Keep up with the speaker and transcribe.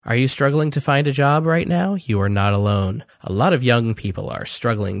Are you struggling to find a job right now? You are not alone. A lot of young people are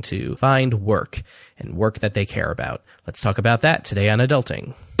struggling to find work and work that they care about. Let's talk about that today on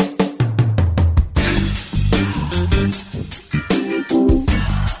Adulting.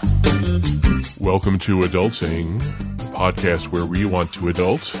 Welcome to Adulting, a podcast where we want to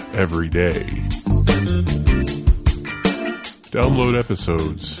adult every day. Download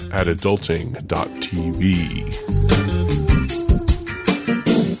episodes at adulting.tv.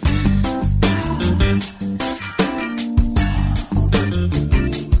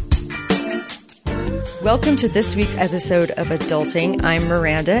 Welcome to this week's episode of Adulting. I'm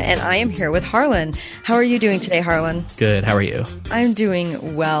Miranda, and I am here with Harlan. How are you doing today, Harlan? Good. How are you? I'm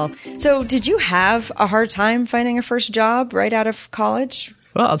doing well. So, did you have a hard time finding a first job right out of college?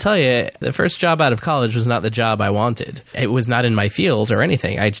 Well, I'll tell you, the first job out of college was not the job I wanted. It was not in my field or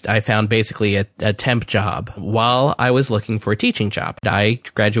anything. I found basically a temp job while I was looking for a teaching job. I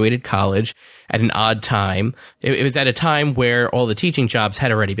graduated college at an odd time. It was at a time where all the teaching jobs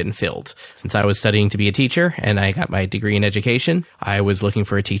had already been filled. Since I was studying to be a teacher and I got my degree in education, I was looking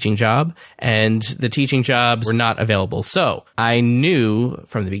for a teaching job and the teaching jobs were not available. So I knew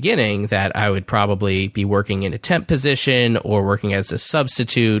from the beginning that I would probably be working in a temp position or working as a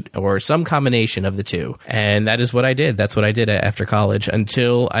substitute or some combination of the two. And that is what I did. That's what I did after college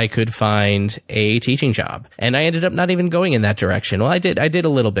until I could find a teaching job. And I ended up not even going in that direction. Well, I did a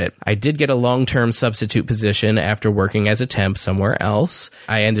little bit. I did get a long-term substitute position after working as a temp somewhere else.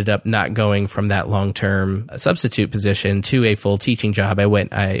 I ended up not going from that long-term substitute position to a full teaching job. I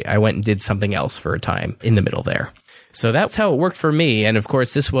went and did something else for a time in the middle there. So that's how it worked for me. And of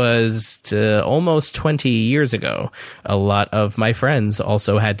course, this was almost 20 years ago. A lot of my friends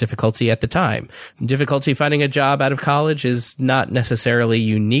also had difficulty at the time. Difficulty finding a job out of college is not necessarily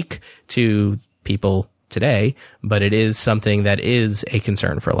unique to people today, but it is something that is a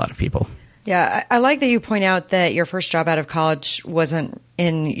concern for a lot of people. Yeah, I like that you point out that your first job out of college wasn't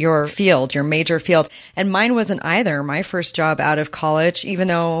in your field, your major field. And mine wasn't either. My first job out of college, even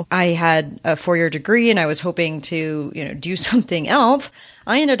though I had a 4-year degree and I was hoping to, do something else,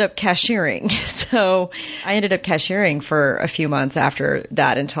 I ended up cashiering. So I ended up cashiering for a few months after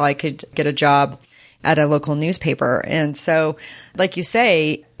that until I could get a job at a local newspaper. And so, like you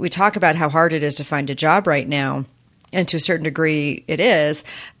say, we talk about how hard it is to find a job right now. And to a certain degree, it is.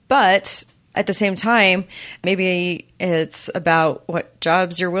 But at the same time, maybe it's about what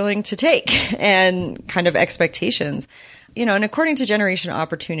jobs you're willing to take and kind of expectations. And according to Generation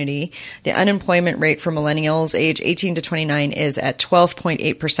Opportunity, the unemployment rate for millennials age 18 to 29 is at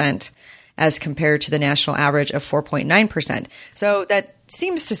 12.8% as compared to the national average of 4.9%. So that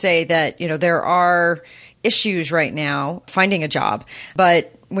seems to say that, there are issues right now finding a job.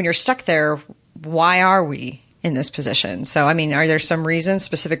 But when you're stuck there, why are we in this position? So, are there some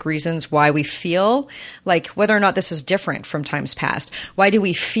specific reasons why we feel like whether or not this is different from times past? Why do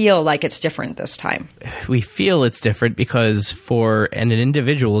we feel like it's different this time? We feel it's different because for an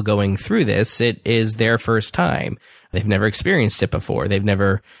individual going through this, it is their first time. They've never experienced it before. They've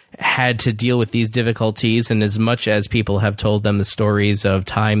never had to deal with these difficulties. And as much as people have told them the stories of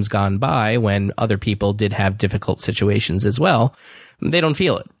times gone by when other people did have difficult situations as well, they don't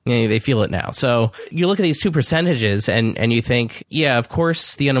feel it. They feel it now. So you look at these two percentages and you think, yeah, of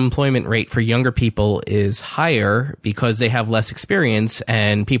course, the unemployment rate for younger people is higher because they have less experience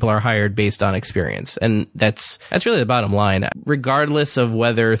and people are hired based on experience. And that's really the bottom line. Regardless of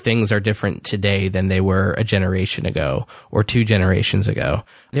whether things are different today than they were a generation ago or 2 generations ago,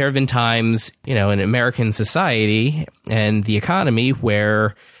 there have been times, in American society and the economy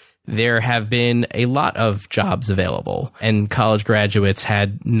where there have been a lot of jobs available, and college graduates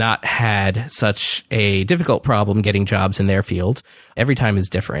had not had such a difficult problem getting jobs in their field. Every time is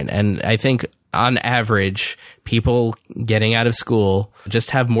different. And I think on average, people getting out of school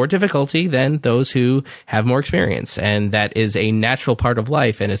just have more difficulty than those who have more experience. And that is a natural part of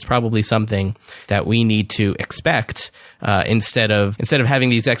life. And it's probably something that we need to expect instead of having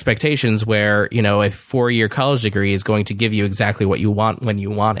these expectations where, a 4-year college degree is going to give you exactly what you want when you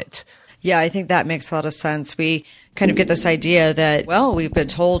want it. Yeah, I think that makes a lot of sense. We kind of get this idea that, well, we've been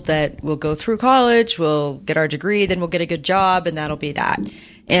told that we'll go through college, we'll get our degree, then we'll get a good job, and that'll be that.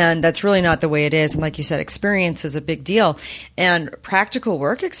 And that's really not the way it is. And like you said, experience is a big deal. And practical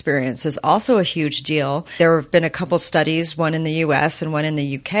work experience is also a huge deal. There have been a couple studies, one in the US and one in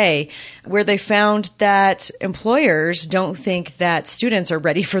the UK, where they found that employers don't think that students are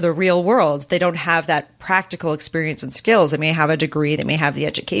ready for the real world. They don't have that practical experience and skills. They may have a degree, they may have the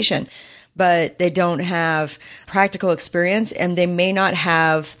education, but they don't have practical experience, and they may not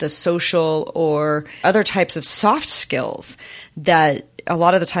have the social or other types of soft skills that a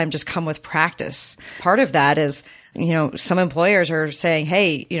lot of the time just come with practice. Part of that is, some employers are saying,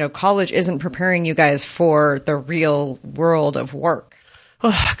 hey, college isn't preparing you guys for the real world of work.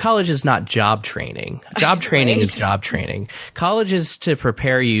 College is not job training. Job training Right. is job training. College is to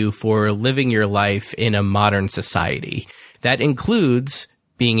prepare you for living your life in a modern society. That includes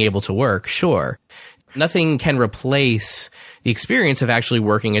being able to work, sure. Nothing can replace the experience of actually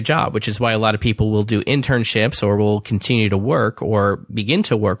working a job, which is why a lot of people will do internships or will continue to work or begin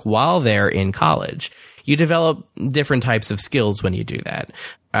to work while they're in college. You develop different types of skills when you do that.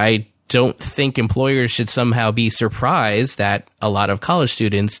 I don't think employers should somehow be surprised that a lot of college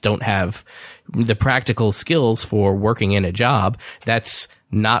students don't have the practical skills for working in a job. That's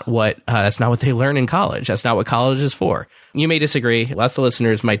not what they learn in college. That's not what college is for. You may disagree. Lots of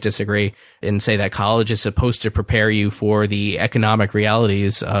listeners might disagree and say that college is supposed to prepare you for the economic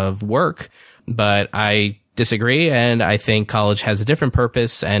realities of work. But I disagree, and I think college has a different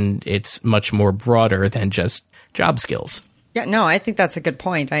purpose, and it's much more broader than just job skills. Yeah, no, I think that's a good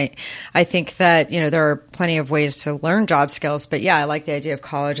point. I think that, there are plenty of ways to learn job skills, but yeah, I like the idea of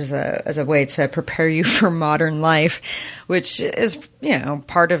college as a way to prepare you for modern life, which is,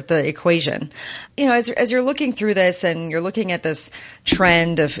 part of the equation. As you're looking through this and you're looking at this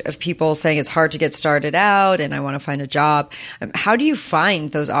trend of people saying it's hard to get started out and I want to find a job, how do you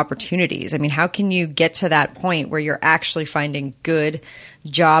find those opportunities? I mean, how can you get to that point where you're actually finding good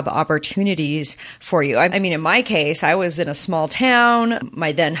job opportunities for you? I mean, in my case, I was in a small town.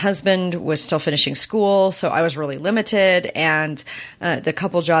 My then husband was still finishing school, so I was really limited. And the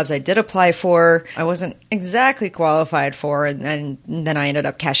couple jobs I did apply for, I wasn't exactly qualified for, and then I ended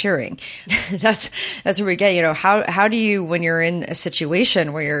up cashiering. That's where we get, how do you, when you're in a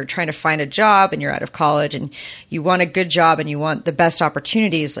situation where you're trying to find a job and you're out of college and you want a good job and you want the best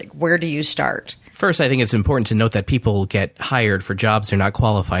opportunities, like where do you start? First, I think it's important to note that people get hired for jobs they're not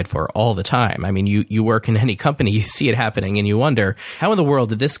qualified for all the time. I mean, you work in any company, you see it happening, and you wonder, how in the world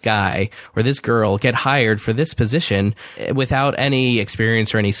did this guy or this girl get hired for this position without any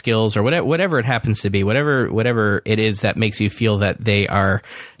experience or any skills or whatever it happens to be, whatever it is that makes you feel that they are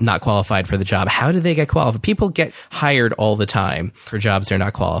not qualified for the job. How did they get qualified? People get hired all the time for jobs they're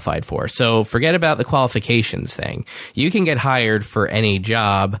not qualified for. So forget about the qualifications thing. You can get hired for any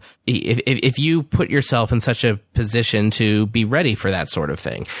job if you put yourself in such a position to be ready for that sort of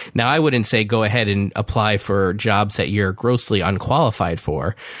thing. Now, I wouldn't say go ahead and apply for jobs that you're grossly unqualified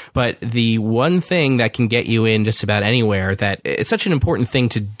for, but the one thing that can get you in just about anywhere, that it's such an important thing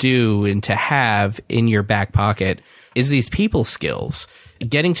to do and to have in your back pocket, is these people skills.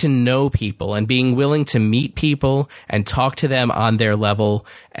 Getting to know people and being willing to meet people and talk to them on their level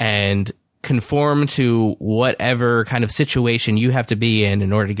and conform to whatever kind of situation you have to be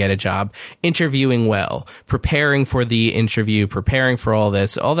in order to get a job, interviewing well, preparing for the interview, preparing for all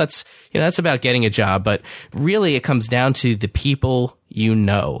this, all that's, that's about getting a job. But really it comes down to the people you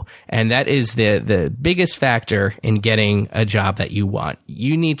know. And that is the biggest factor in getting a job that you want.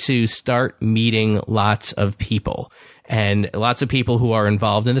 You need to start meeting lots of people. And lots of people who are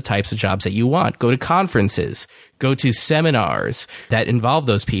involved in the types of jobs that you want. Go to conferences, go to seminars that involve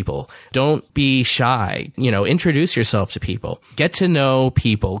those people. Don't be shy. Introduce yourself to people. Get to know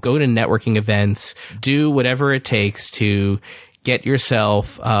people. Go to networking events. Do whatever it takes to get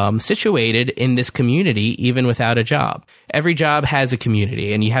yourself situated in this community, even without a job. Every job has a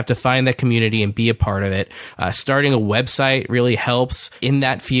community, and you have to find that community and be a part of it. Starting a website really helps in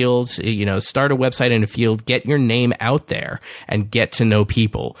that field. Start a website in a field, get your name out there, and get to know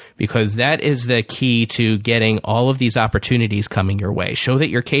people, because that is the key to getting all of these opportunities coming your way. Show that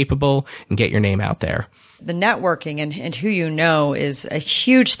you're capable and get your name out there. The networking and who you know is a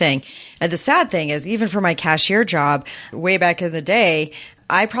huge thing. And the sad thing is, even for my cashier job way back in the day,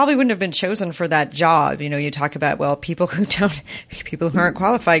 I probably wouldn't have been chosen for that job. You talk about, people who aren't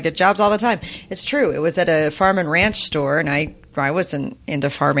qualified get jobs all the time. It's true. It was at a farm and ranch store, and I wasn't into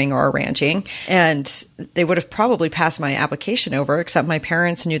farming or ranching, and they would have probably passed my application over, except my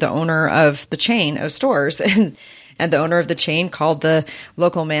parents knew the owner of the chain of stores. And the owner of the chain called the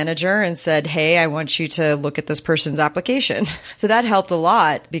local manager and said, hey, I want you to look at this person's application. So that helped a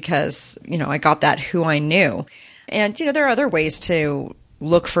lot because, I got that who I knew. And, there are other ways to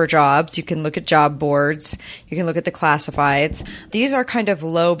look for jobs. You can look at job boards. You can look at the classifieds. These are kind of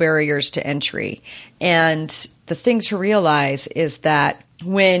low barriers to entry. And the thing to realize is that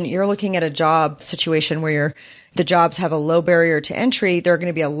when you're looking at a job situation where the jobs have a low barrier to entry, there are going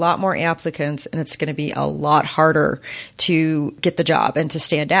to be a lot more applicants, and it's going to be a lot harder to get the job and to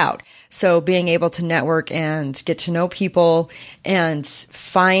stand out. So being able to network and get to know people and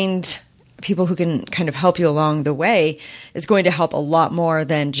find people who can kind of help you along the way is going to help a lot more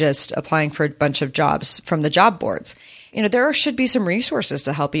than just applying for a bunch of jobs from the job boards. There should be some resources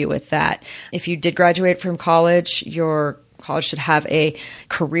to help you with that. If you did graduate from college, your college should have a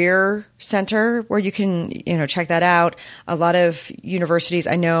career center where you can, check that out. A lot of universities,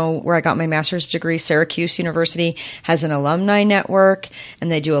 I know where I got my master's degree, Syracuse University has an alumni network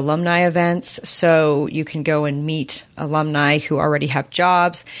and they do alumni events. So you can go and meet alumni who already have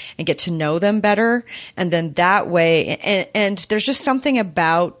jobs and get to know them better. And then that way, and there's just something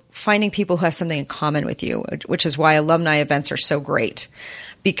about finding people who have something in common with you, which is why alumni events are so great.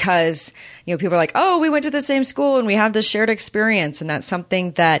 Because, people are like, oh, we went to the same school and we have this shared experience. And that's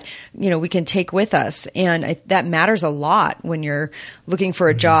something that, we can take with us. And that matters a lot when you're looking for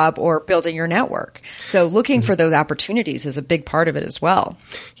a job or building your network. So looking for those opportunities is a big part of it as well.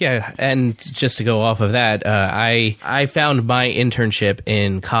 Yeah. And just to go off of that, I found my internship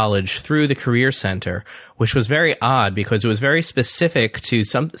in college through the Career Center, which was very odd because it was very specific to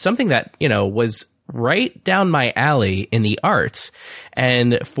something that, was right down my alley in the arts.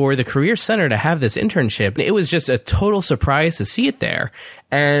 And for the Career Center to have this internship, it was just a total surprise to see it there.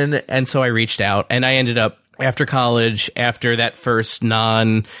 And so I reached out and I ended up after college, after that first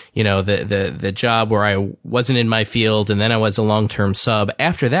the job where I wasn't in my field and then I was a long-term sub.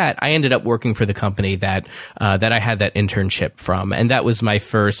 After that, I ended up working for the company that I had that internship from. And that was my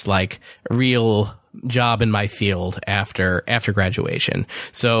first real job in my field after graduation.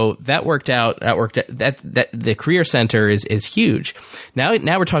 So that worked out. That the Career Center is huge. Now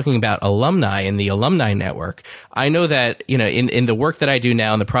we're talking about alumni and the alumni network. I know that, in the work that I do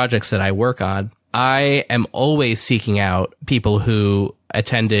now and the projects that I work on, I am always seeking out people who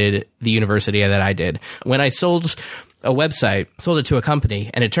attended the university that I did. When I sold a website, sold it to a company,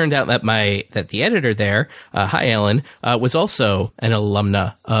 and it turned out that the editor there, hi Ellen, was also an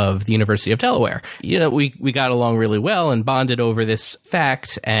alumna of the University of Delaware. We got along really well and bonded over this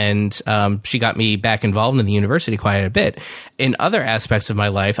fact, and she got me back involved in the university quite a bit. In other aspects of my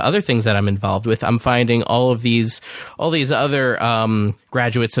life, other things that I'm involved with, I'm finding all these other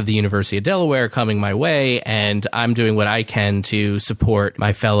graduates of the University of Delaware coming my way, and I'm doing what I can to support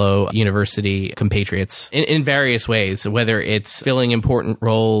my fellow university compatriots in various ways, whether it's filling important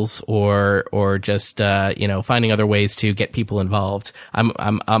roles or just finding other ways to get people involved.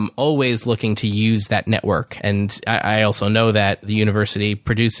 I'm always looking to use that network, and I also know that the university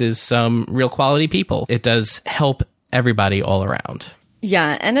produces some real quality people. It does help everybody all around.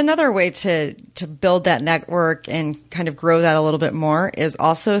 Yeah. And another way to build that network and kind of grow that a little bit more is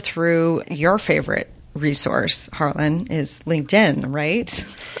also through your favorite resource, Harlan, is LinkedIn, right?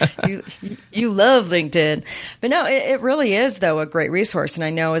 you love LinkedIn. But no, it really is, though, a great resource. And I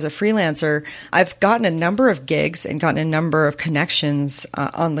know as a freelancer, I've gotten a number of gigs and gotten a number of connections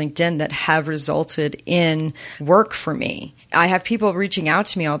on LinkedIn that have resulted in work for me. I have people reaching out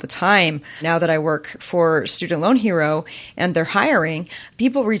to me all the time now that I work for Student Loan Hero and they're hiring.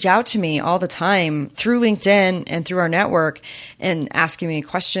 People reach out to me all the time through LinkedIn and through our network and asking me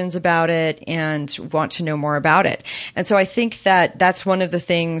questions about it and want to know more about it. And so I think that that's one of the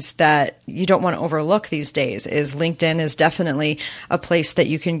things that you don't want to overlook these days is LinkedIn is definitely a place that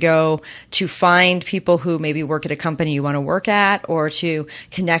you can go to find people who maybe work at a company you want to work at, or to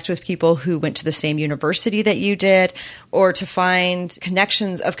connect with people who went to the same university that you did, or to find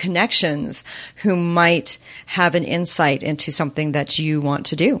connections of connections who might have an insight into something that you want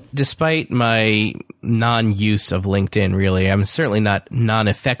to do. Despite my non-use of LinkedIn, really, I'm certainly not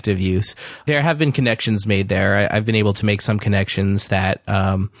non-effective use. There have been connections made there. I've been able to make some connections that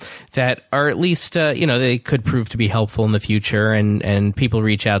are at least, they could prove to be helpful in the future. And people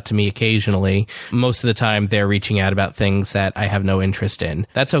reach out to me occasionally. Most of the time, they're reaching out about things that I have no interest in.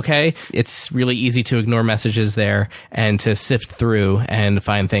 That's okay. It's really easy to ignore messages there and to sift through and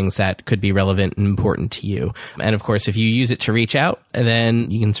find things that could be relevant and important to you. And of course, if you use it to reach out, then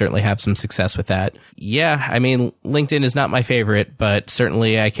you can certainly have some success with that. Yeah, I mean, LinkedIn is not my favorite, but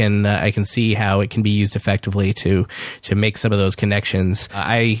certainly I can see how it can be used effectively to make some of those connections.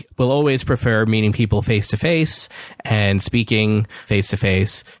 I will always prefer meeting people face to face and speaking face to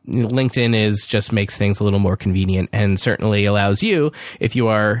face. LinkedIn just makes things a little more convenient and certainly allows you, if you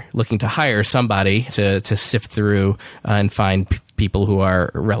are looking to hire somebody, to sift through and find people who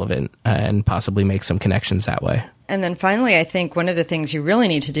are relevant and possibly make some connections that way. And then finally, I think one of the things you really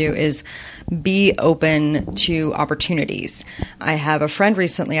need to do is be open to opportunities. I have a friend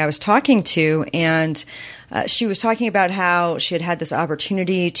recently I was talking to, and she was talking about how she had this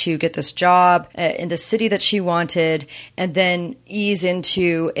opportunity to get this job in the city that she wanted and then ease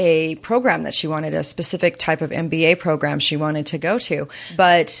into a program that she wanted, a specific type of MBA program she wanted to go to.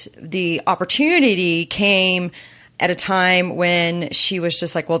 But the opportunity came at a time when she was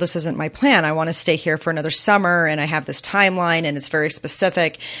just like, well, this isn't my plan. I want to stay here for another summer, and I have this timeline, and it's very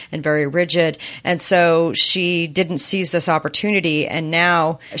specific and very rigid. And so she didn't seize this opportunity, and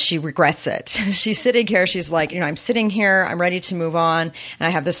now she regrets it. She's sitting here. She's like, I'm sitting here. I'm ready to move on, and I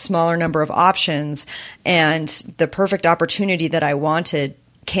have this smaller number of options. And the perfect opportunity that I wanted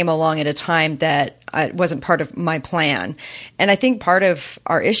came along at a time that wasn't part of my plan. And I think part of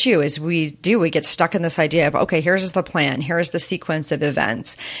our issue is we get stuck in this idea of, okay, here's the plan, here's the sequence of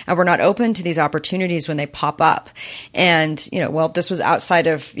events, and we're not open to these opportunities when they pop up. And, this was outside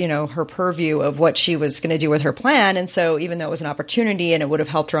of, her purview of what she was going to do with her plan. And so even though it was an opportunity and it would have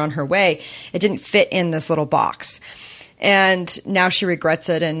helped her on her way, it didn't fit in this little box. And now she regrets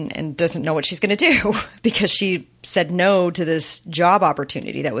it and doesn't know what she's going to do because she said no to this job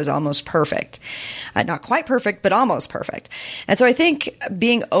opportunity that was almost perfect. Not quite perfect, but almost perfect. And so I think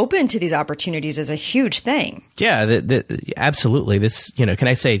being open to these opportunities is a huge thing. Yeah, absolutely. This, can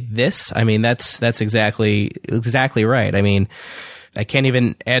I say this? I mean, that's exactly right. I mean, I can't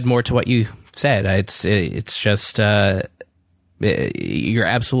even add more to what you said. It's just, you're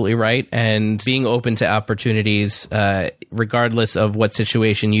absolutely right. And being open to opportunities, regardless of what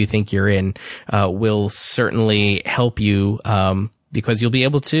situation you think you're in, will certainly help you, because you'll be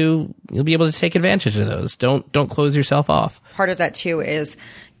able to take advantage of those. Don't close yourself off. Part of that too is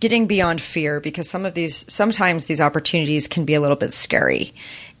getting beyond fear, because sometimes these opportunities can be a little bit scary.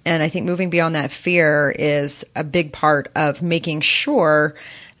 And I think moving beyond that fear is a big part of making sure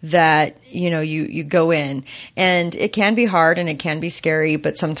that, you go in. And it can be hard and it can be scary,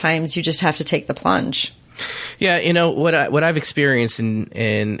 but sometimes you just have to take the plunge. Yeah, what I've experienced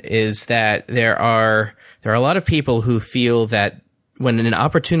in is that there are a lot of people who feel that when an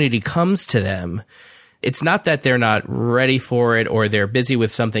opportunity comes to them, it's not that they're not ready for it or they're busy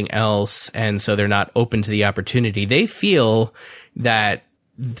with something else and so they're not open to the opportunity. They feel that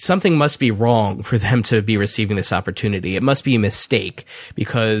something must be wrong for them to be receiving this opportunity. It must be a mistake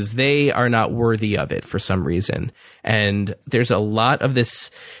because they are not worthy of it for some reason. And there's a lot of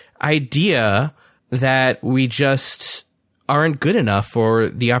this idea that we just aren't good enough for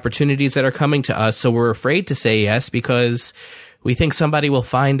the opportunities that are coming to us. So we're afraid to say yes because we think somebody will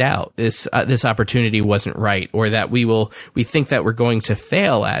find out this opportunity wasn't right, or that we think that we're going to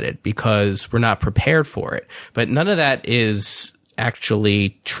fail at it because we're not prepared for it. But none of that is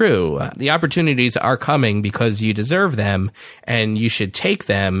actually true. The opportunities are coming because you deserve them, and you should take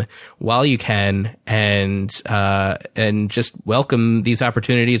them while you can, and just welcome these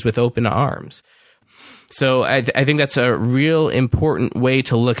opportunities with open arms. So I think that's a real important way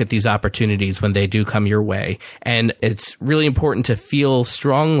to look at these opportunities when they do come your way. And it's really important to feel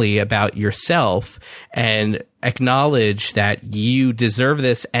strongly about yourself and acknowledge that you deserve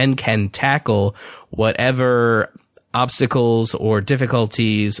this and can tackle whatever obstacles or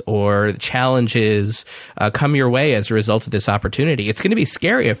difficulties or challenges come your way as a result of this opportunity. It's going to be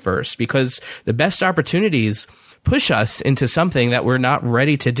scary at first because the best opportunities push us into something that we're not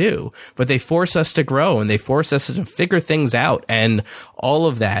ready to do, but they force us to grow and they force us to figure things out. And all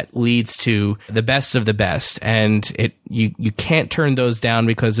of that leads to the best of the best. And you can't turn those down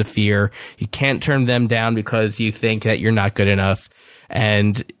because of fear. You can't turn them down because you think that you're not good enough.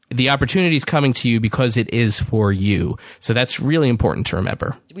 And the opportunity is coming to you because it is for you. So that's really important to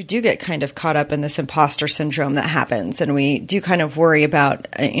remember. We do get kind of caught up in this imposter syndrome that happens, and we do kind of worry about,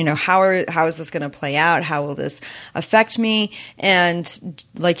 how is this going to play out? How will this affect me? And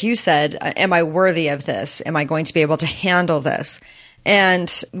like you said, am I worthy of this? Am I going to be able to handle this?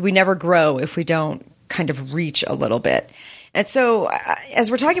 And we never grow if we don't kind of reach a little bit. And so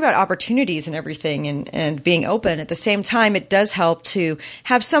as we're talking about opportunities and everything and being open, at the same time, it does help to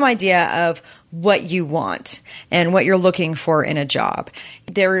have some idea of what you want and what you're looking for in a job.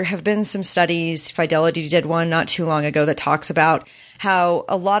 There have been some studies, Fidelity did one not too long ago, that talks about how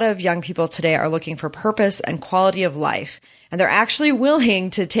a lot of young people today are looking for purpose and quality of life. And they're actually willing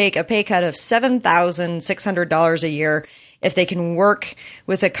to take a pay cut of $7,600 a year if they can work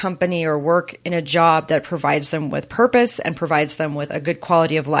with a company or work in a job that provides them with purpose and provides them with a good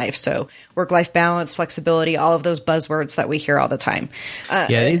quality of life. So work-life balance, flexibility, all of those buzzwords that we hear all the time.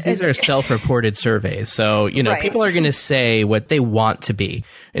 These are self-reported surveys. So, Right. people are going to say what they want to be.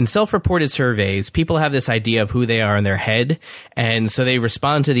 In self-reported surveys, people have this idea of who they are in their head. And so they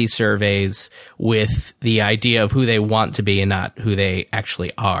respond to these surveys with the idea of who they want to be and not who they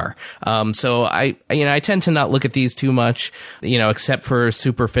actually are. So I tend to not look at these too much, except for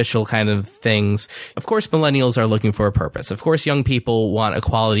superficial kind of things. Of course, millennials are looking for a purpose. Of course, young people want a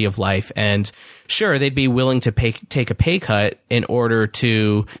quality of life, and sure, they'd be willing to take a pay cut in order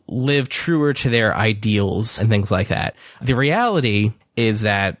to live truer to their ideals and things like that. The reality is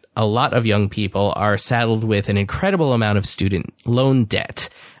that a lot of young people are saddled with an incredible amount of student loan debt.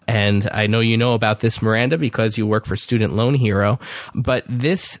 And I know you know about this, Miranda, because you work for Student Loan Hero. But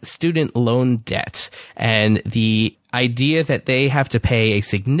this student loan debt and the idea that they have to pay a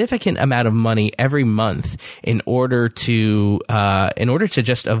significant amount of money every month in order to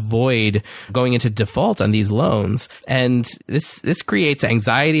just avoid going into default on these loans. And this creates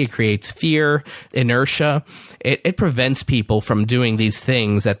anxiety, it creates fear, inertia. It prevents people from doing these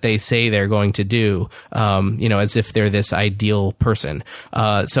things that they say they're going to do, as if they're this ideal person.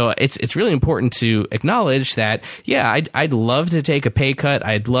 So it's really important to acknowledge that, I'd love to take a pay cut.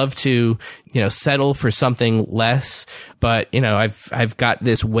 I'd love to, settle for something less. But, I've got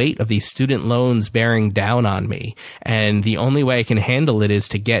this weight of these student loans bearing down on me. And the only way I can handle it is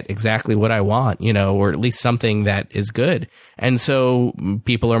to get exactly what I want, or at least something that is good. And so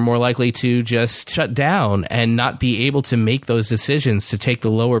people are more likely to just shut down and not be able to make those decisions to take the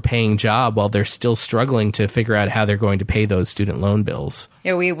lower paying job while they're still struggling to figure out how they're going to pay those student loan bills.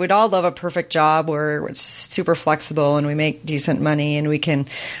 Yeah, we would all love a perfect job where it's super flexible and we make decent money and we can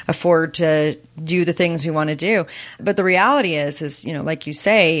afford to do the things we want to do. But the reality is, like you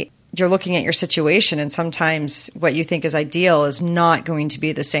say, you're looking at your situation, and sometimes what you think is ideal is not going to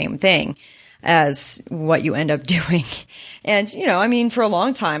be the same thing as what you end up doing. And, for a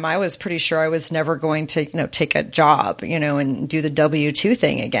long time, I was pretty sure I was never going to, take a job, and do the W-2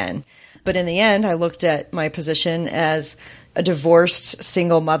 thing again. But in the end, I looked at my position as a divorced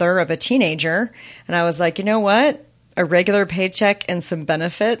single mother of a teenager, and I was like, you know what? A regular paycheck and some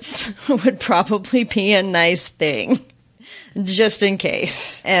benefits would probably be a nice thing, just in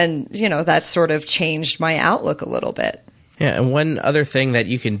case. And, that sort of changed my outlook a little bit. Yeah, and one other thing that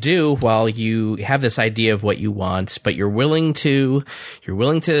you can do while you have this idea of what you want, but you're willing to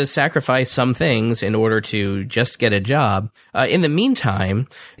sacrifice some things in order to just get a job. In the meantime,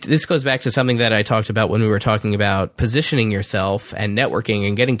 this goes back to something that I talked about when we were talking about positioning yourself and networking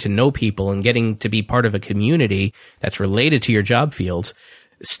and getting to know people and getting to be part of a community that's related to your job field.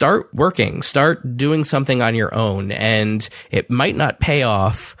 Start working, start doing something on your own, and it might not pay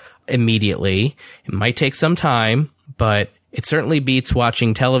off immediately. It might take some time, but it certainly beats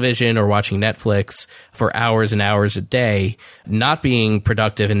watching television or watching Netflix for hours and hours a day, not being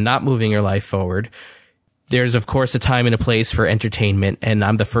productive and not moving your life forward. There's, of course, a time and a place for entertainment, and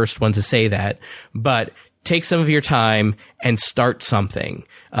I'm the first one to say that, but take some of your time and start something.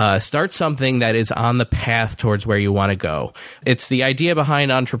 Start something that is on the path towards where you want to go. It's the idea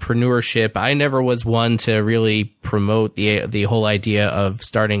behind entrepreneurship. I never was one to really promote the whole idea of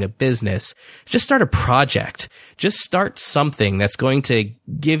starting a business. Just start a project. Just start something that's going to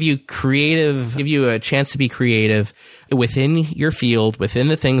give you a chance to be creative within your field, within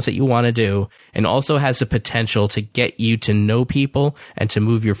the things that you want to do, and also has the potential to get you to know people and to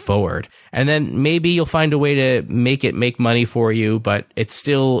move you forward. And then maybe you'll find a way to make money for you, but it's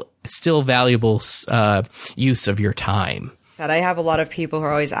still valuable use of your time. I have a lot of people who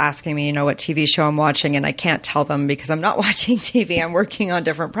are always asking me, what TV show I'm watching, and I can't tell them because I'm not watching TV. I'm working on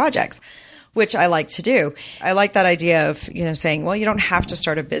different projects, which I like to do. I like that idea of, saying, well, you don't have to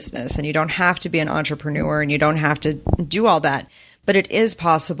start a business and you don't have to be an entrepreneur and you don't have to do all that. But it is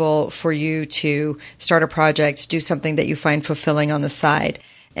possible for you to start a project, do something that you find fulfilling on the side,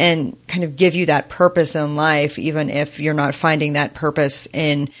 and kind of give you that purpose in life, even if you're not finding that purpose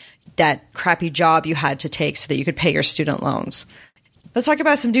in that crappy job you had to take so that you could pay your student loans. Let's talk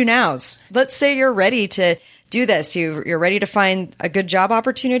about some do nows. Let's say you're ready to do this. You're ready to find a good job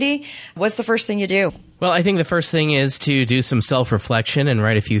opportunity. What's the first thing you do? Well, I think the first thing is to do some self-reflection and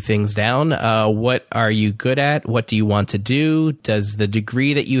write a few things down. What are you good at? What do you want to do? Does the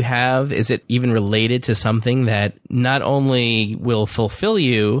degree that you have, is it even related to something that not only will fulfill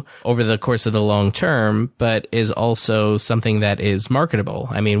you over the course of the long term, but is also something that is marketable?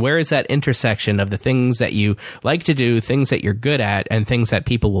 I mean, where is that intersection of the things that you like to do, things that you're good at, and things that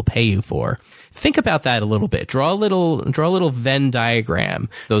people will pay you for? think about that a little bit. Draw a little Venn diagram,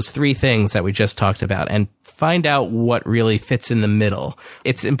 those three things that we just talked about, and find out what really fits in the middle.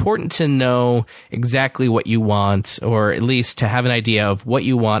 It's important to know exactly what you want, or at least to have an idea of what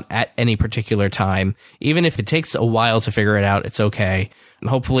you want at any particular time. Even if it takes a while to figure it out, it's okay. And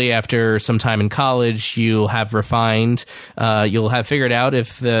hopefully after some time in college, you'll have figured out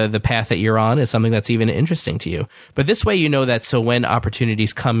if the path that you're on is something that's even interesting to you. But this way, you know that so when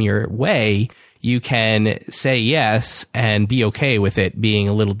opportunities come your way, you can say yes and be okay with it being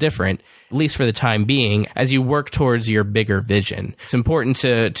a little different, at least for the time being, as you work towards your bigger vision. It's important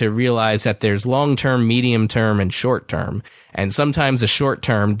to realize that there's long-term, medium-term, and short-term. And sometimes the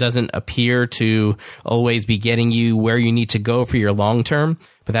short-term doesn't appear to always be getting you where you need to go for your long-term,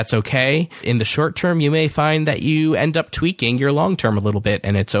 but that's okay. In the short-term, you may find that you end up tweaking your long-term a little bit,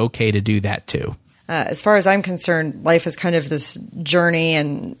 and it's okay to do that too. As far as I'm concerned, life is kind of this journey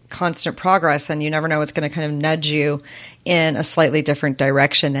and constant progress, and you never know what's going to kind of nudge you in a slightly different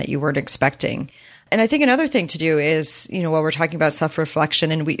direction that you weren't expecting. And I think another thing to do is, while we're talking about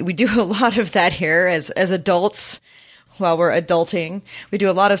self-reflection, and we do a lot of that here as adults, while we're adulting, we do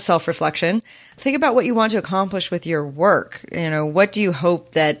a lot of self-reflection. Think about what you want to accomplish with your work. What do you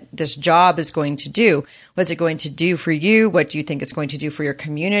hope that this job is going to do? What's it going to do for you? What do you think it's going to do for your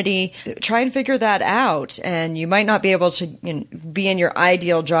community? Try and figure that out. And you might not be able to be in your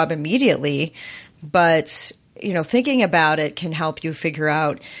ideal job immediately, but thinking about it can help you figure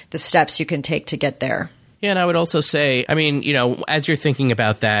out the steps you can take to get there. Yeah, and I would also say, as you're thinking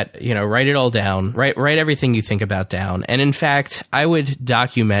about that, write it all down, write everything you think about down. And in fact, I would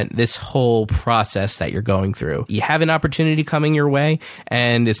document this whole process that you're going through. You have an opportunity coming your way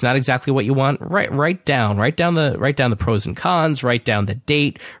and it's not exactly what you want. Write down the pros and cons, write down the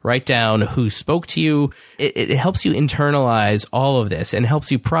date, write down who spoke to you. It helps you internalize all of this and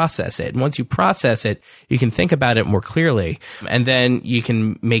helps you process it. And once you process it, you can think about it more clearly, and then you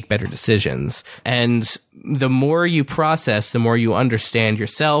can make better decisions. And the more you process, the more you understand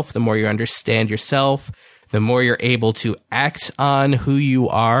yourself. The more you understand yourself, the more you're able to act on who you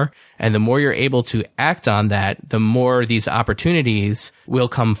are. And the more you're able to act on that, the more these opportunities will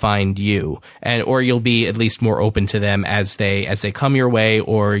come find you, or you'll be at least more open to them as they come your way,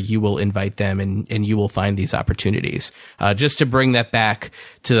 or you will invite them and you will find these opportunities. Just to bring that back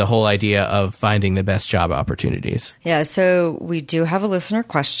to the whole idea of finding the best job opportunities. Yeah. So we do have a listener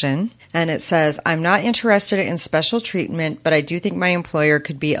question, and it says, I'm not interested in special treatment, but I do think my employer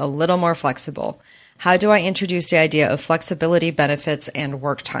could be a little more flexible. How do I introduce the idea of flexibility, benefits, and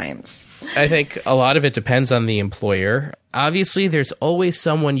work times? I think a lot of it depends on the employer. Obviously, there's always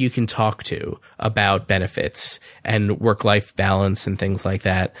someone you can talk to about benefits and work-life balance and things like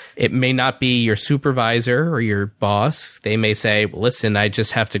that. It may not be your supervisor or your boss. They may say, well, listen, I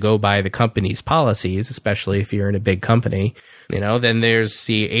just have to go by the company's policies, especially if you're in a big company. Then there's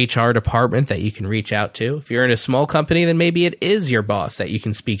the HR department that you can reach out to. If you're in a small company, then maybe it is your boss that you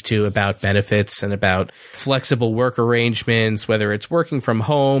can speak to about benefits and about flexible work arrangements, whether it's working from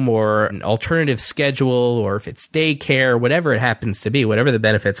home or an alternative schedule, or if it's daycare, whatever it happens to be, whatever the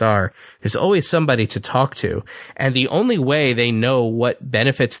benefits are, there's always somebody to talk to. And the only way they know what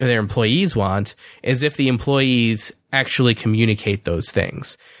benefits their employees want is if the employees actually communicate those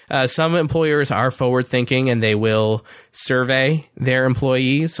things. Some employers are forward thinking and they will survey their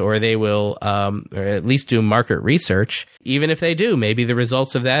employees, or they will or at least do market research. Even if they do, maybe the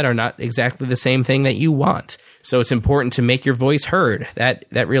results of that are not exactly the same thing that you want. So it's important to make your voice heard.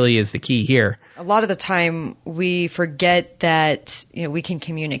 That really is the key here. A lot of the time we forget that we can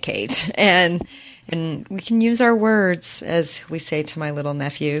communicate and we can use our words, as we say to my little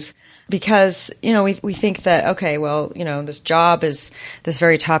nephews, because, we think that, okay, well, this job is this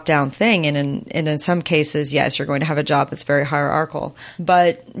very top-down thing. And in some cases, yes, you're going to have a job that's very hierarchical.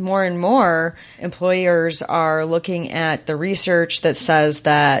 But more and more employers are looking at the research that says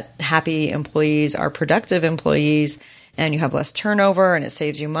that happy employees are productive employees, and you have less turnover, and it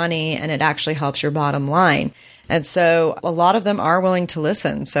saves you money, and it actually helps your bottom line. And so a lot of them are willing to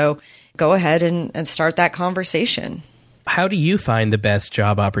listen. So go ahead and start that conversation. How do you find the best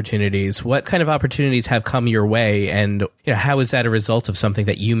job opportunities? What kind of opportunities have come your way? And how is that a result of something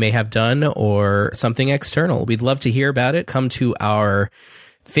that you may have done or something external? We'd love to hear about it. Come to our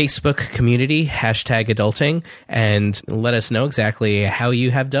Facebook community, #adulting, and let us know exactly how you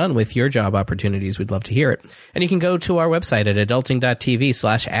have done with your job opportunities. We'd love to hear it. And you can go to our website at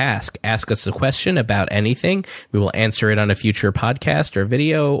adulting.tv/ask. Ask us a question about anything. We will answer it on a future podcast or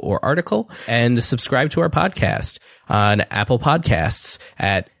video or article. And subscribe to our podcast on Apple Podcasts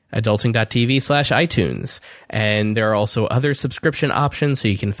at adulting.tv/iTunes. And there are also other subscription options, so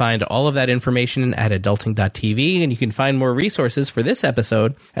you can find all of that information at adulting.tv, and you can find more resources for this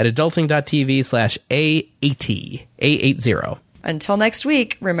episode at adulting.tv/A80. Until next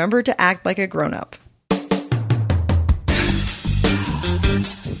week, remember to act like a grown-up.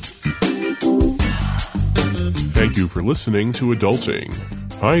 Thank you for listening to Adulting.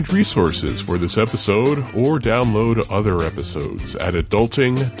 Find resources for this episode or download other episodes at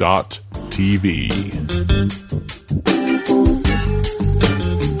adulting.tv.